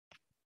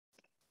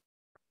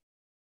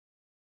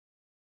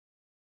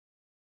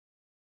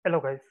Hello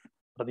guys,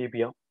 Pradeep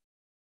here.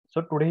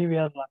 So today we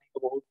are learning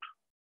about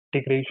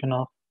integration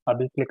of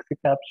Abbyy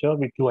Flexicapture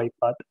with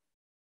UiPath.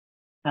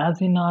 As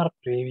in our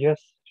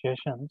previous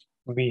sessions,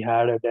 we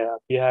had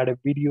a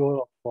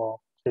video of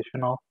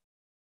session of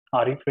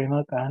RE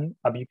framework and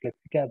Abbyy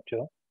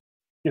Flexicapture.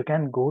 You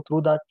can go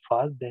through that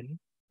first, then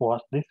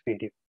watch this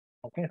video.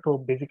 Okay, so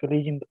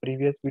basically in the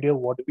previous video,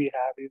 what we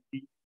have is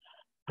we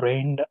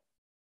trained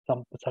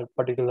some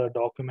particular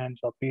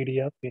documents or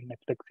PDF in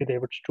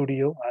Flexilcapture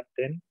Studio and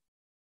then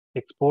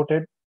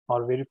exported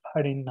or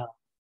verified in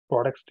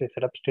product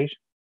setup stage.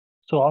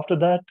 So after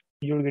that,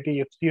 you'll get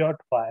a fcdot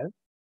file.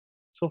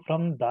 So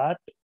from that,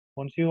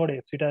 once you got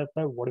a fcdot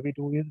file, what we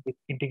do is we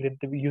integrate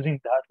using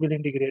that will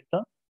integrate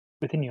the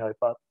within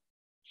UiPath.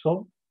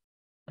 So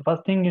the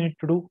first thing you need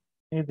to do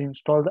is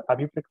install the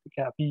Abbyy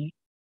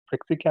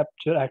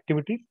Flexicapture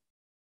activities.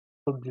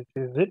 So this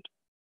is it.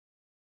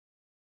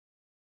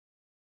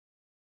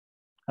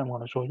 I'm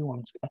going to show you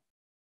one second.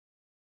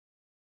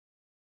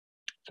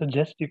 So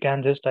you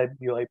can just type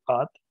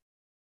UiPath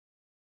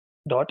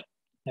dot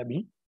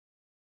Abbyy.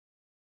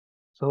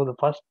 So the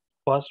first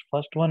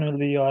one will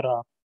be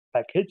your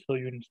package. So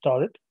you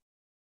install it.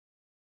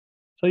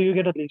 So you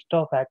get a list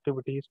of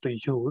activities to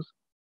use.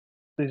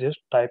 So just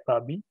type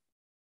Abbyy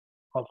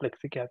or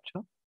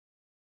Flexicapture.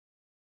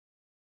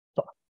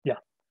 So yeah,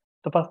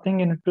 the first thing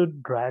you need to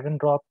drag and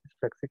drop this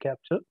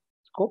Flexicapture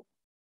scope,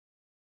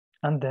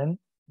 and then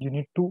you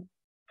need to.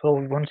 So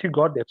once you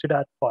got the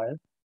fcdot file,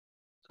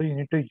 so you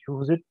need to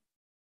use it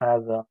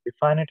as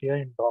define it here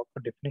in doc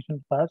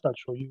definition files. I'll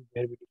show you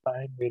where we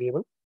define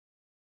variable.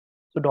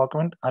 So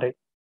document array.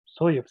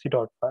 So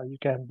fc.file. You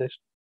can just,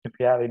 if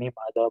you have any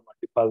other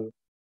multiple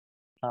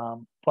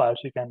files,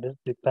 you can just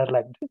declare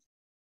like this,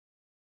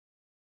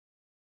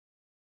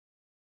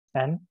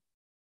 and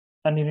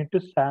you need to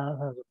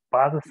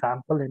pass a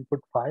sample input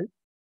file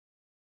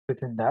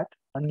within that,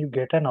 and you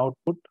get an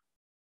output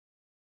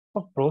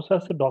of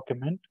process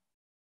document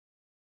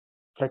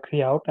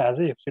flexi out as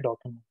a FC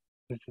document.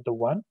 This is the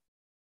one.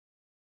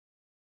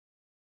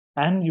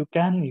 And you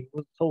can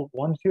use, so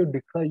once you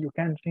declare, you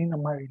can see in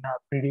our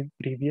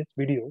previous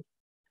videos,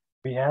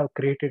 we have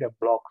created a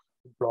blocks.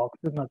 Blocks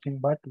is nothing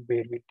but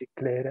where we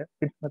declare,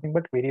 it's nothing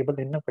but variable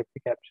in a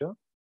Flexicapture.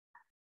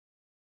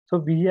 So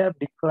we have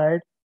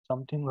declared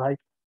something like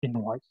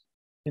invoice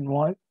in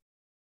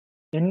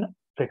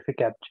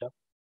Flexicapture.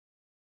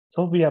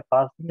 So we are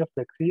passing a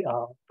flexi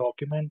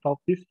document of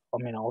this,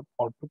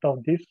 output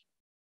of this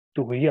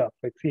to here,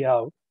 flexi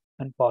out,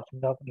 and passing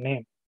the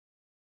name.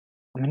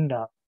 We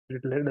are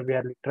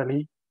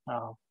literally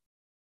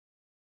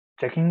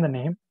checking the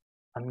name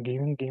and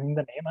giving the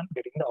name and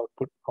getting the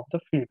output of the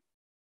field.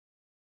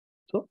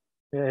 So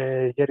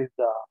here is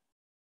the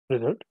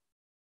result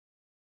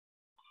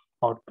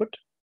output.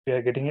 We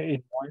are getting an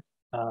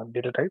invoice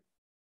data type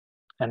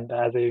and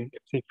as a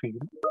FC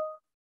field.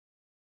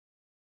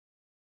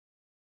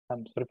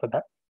 I'm sorry for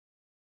that.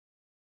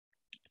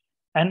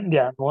 And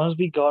yeah, once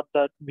we got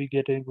that, we are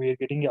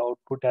getting the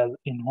output as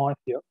invoice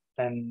here,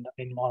 and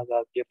invoice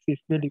as FC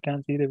field. You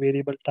can see the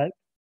variable type.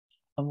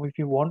 If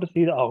you want to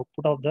see the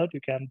output of that,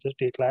 you can just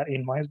declare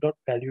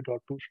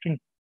invoice.value.toString.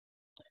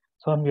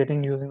 So I'm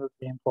using the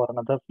same for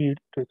another field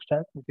to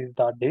extract, which is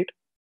that date.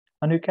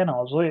 And you can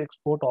also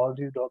export all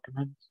these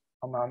documents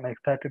from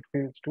extracted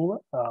fields to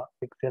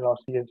Excel or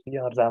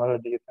CSV or XAML or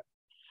JSON.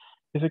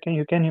 If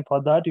you can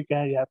for that you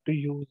have to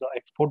use the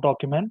export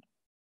document.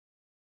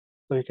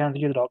 So you can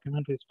see the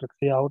document is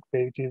flexi out,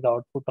 which is the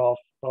output of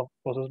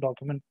process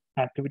document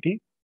activity.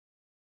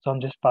 So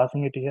I'm just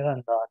passing it here,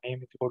 and the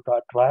name is equal to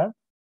our trial,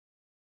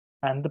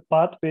 and the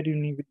path where you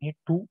need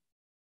to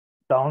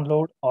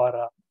download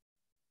or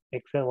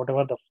Excel,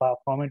 whatever the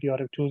format you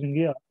are choosing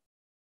here,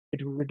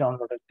 it will be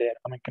downloaded there.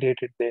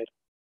 Created there.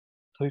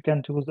 So you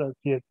can choose a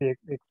CSV,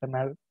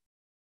 XML,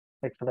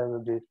 Excel as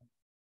a JSON.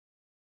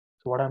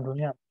 So what I'm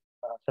doing, I'm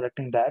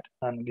selecting that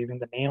and giving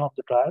the name of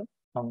the trial,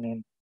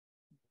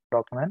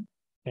 document,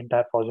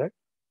 entire project,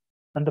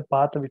 and the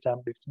path which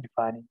I'm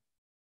defining.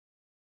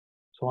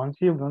 So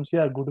once you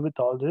are good with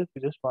all this,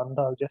 you just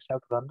have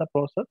to run the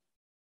process,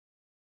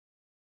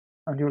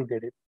 and you will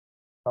get it.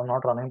 So I'm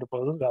not running the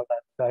process because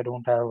I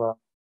don't have a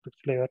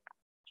Flexilcapture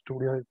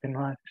Studio in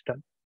my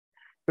system.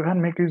 You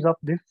can make use of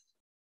this.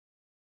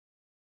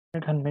 You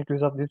can make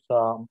use of this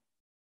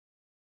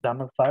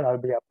XAML file. I'll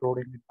be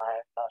uploading in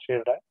my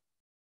share drive.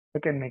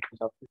 You can make use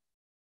of this.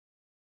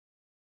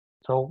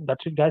 So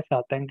that's it, guys.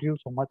 Thank you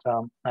so much.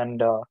 And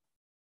you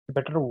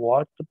better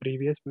watch the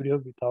previous video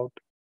without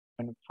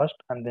first,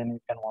 and then you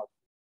can watch.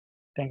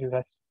 Thank you,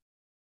 guys.